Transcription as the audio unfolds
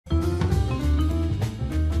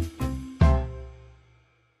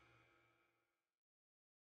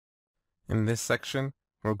In this section,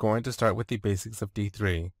 we're going to start with the basics of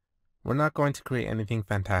D3. We're not going to create anything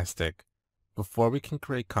fantastic. Before we can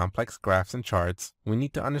create complex graphs and charts, we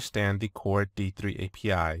need to understand the core D3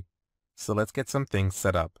 API. So let's get some things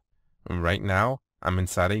set up. Right now, I'm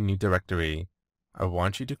inside a new directory. I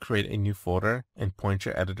want you to create a new folder and point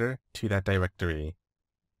your editor to that directory.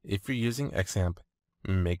 If you're using XAMPP,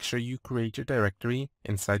 make sure you create your directory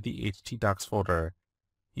inside the htdocs folder.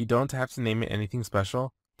 You don't have to name it anything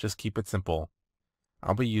special, just keep it simple.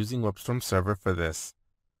 I'll be using WebStorm Server for this.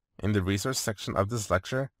 In the resource section of this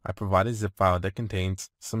lecture, I provide a zip file that contains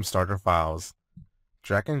some starter files.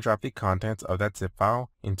 Drag and drop the contents of that zip file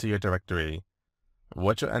into your directory.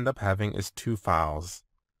 What you'll end up having is two files.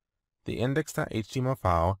 The index.html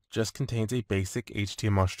file just contains a basic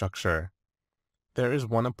HTML structure. There is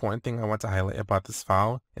one important thing I want to highlight about this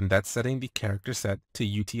file, and that's setting the character set to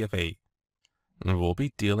UTF-8. We'll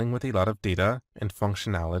be dealing with a lot of data and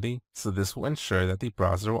functionality, so this will ensure that the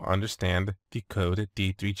browser will understand the code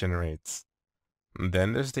D3 generates.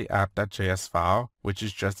 Then there's the app.js file, which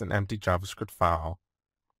is just an empty JavaScript file.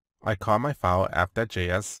 I call my file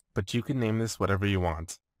app.js, but you can name this whatever you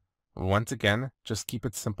want. Once again, just keep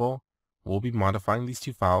it simple. We'll be modifying these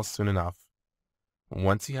two files soon enough.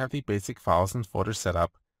 Once you have the basic files and folders set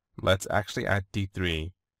up, let's actually add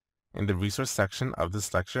D3. In the resource section of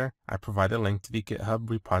this lecture, I provide a link to the GitHub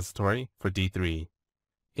repository for D3.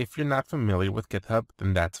 If you're not familiar with GitHub,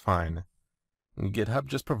 then that's fine. GitHub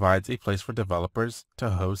just provides a place for developers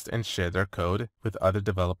to host and share their code with other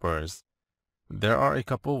developers. There are a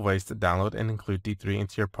couple of ways to download and include D3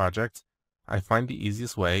 into your project. I find the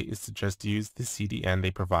easiest way is to just use the CDN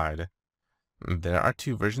they provide. There are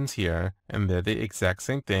two versions here, and they're the exact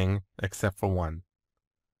same thing except for one.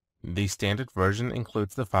 The standard version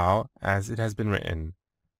includes the file as it has been written.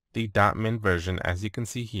 The .min version, as you can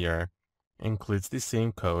see here, includes the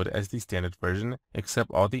same code as the standard version,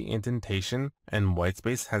 except all the indentation and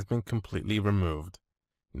whitespace has been completely removed.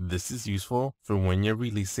 This is useful for when you're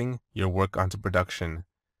releasing your work onto production.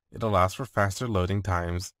 It allows for faster loading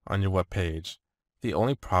times on your web page. The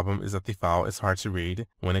only problem is that the file is hard to read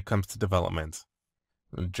when it comes to development.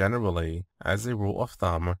 Generally, as a rule of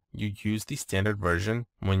thumb, you use the standard version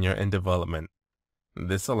when you're in development.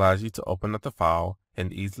 This allows you to open up the file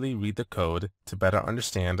and easily read the code to better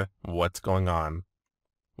understand what's going on.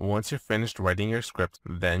 Once you're finished writing your script,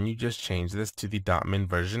 then you just change this to the .min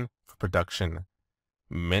version for production.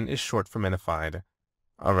 Min is short for minified.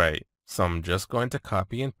 Alright, so I'm just going to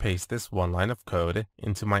copy and paste this one line of code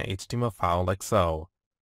into my HTML file like so.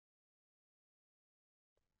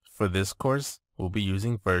 For this course, we'll be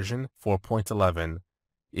using version 4.11.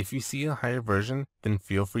 If you see a higher version, then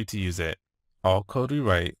feel free to use it. All code we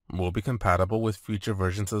write will be compatible with future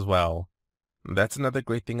versions as well. That's another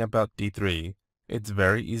great thing about D3. It's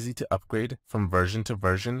very easy to upgrade from version to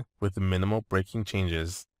version with minimal breaking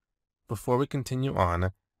changes. Before we continue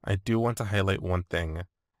on, I do want to highlight one thing.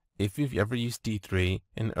 If you've ever used D3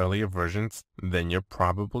 in earlier versions, then you're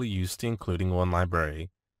probably used to including one library.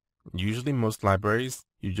 Usually most libraries,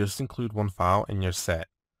 you just include one file and you're set.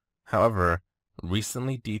 However,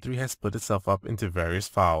 recently D3 has split itself up into various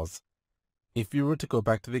files. If you were to go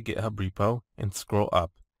back to the GitHub repo and scroll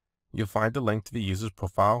up, you'll find a link to the user's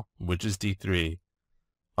profile, which is D3.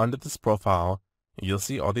 Under this profile, you'll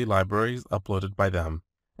see all the libraries uploaded by them.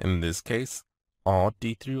 In this case, all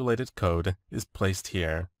D3 related code is placed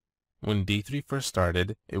here. When D3 first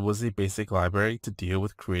started, it was a basic library to deal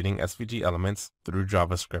with creating SVG elements through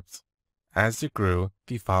JavaScript. As it grew,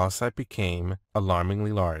 the file size became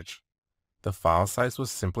alarmingly large. The file size was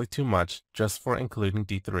simply too much just for including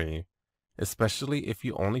D3, especially if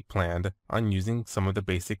you only planned on using some of the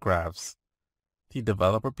basic graphs. The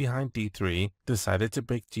developer behind D3 decided to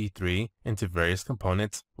break D3 into various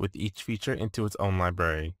components with each feature into its own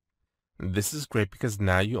library. This is great because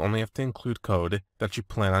now you only have to include code that you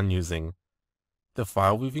plan on using. The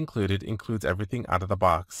file we've included includes everything out of the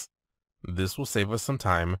box. This will save us some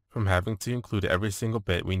time from having to include every single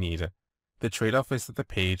bit we need. The trade-off is that the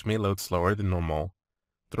page may load slower than normal.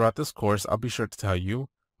 Throughout this course, I'll be sure to tell you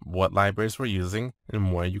what libraries we're using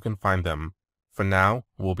and where you can find them. For now,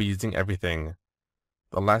 we'll be using everything.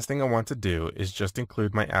 The last thing I want to do is just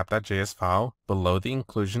include my app.js file below the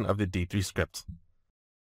inclusion of the D3 script.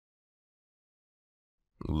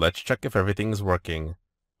 Let's check if everything is working.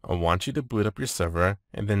 I want you to boot up your server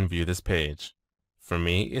and then view this page. For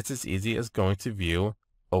me, it's as easy as going to View,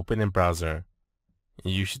 Open in Browser.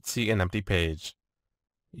 You should see an empty page.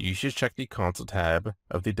 You should check the Console tab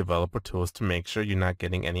of the Developer Tools to make sure you're not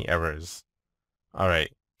getting any errors.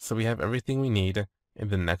 Alright, so we have everything we need. In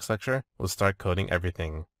the next lecture, we'll start coding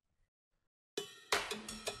everything.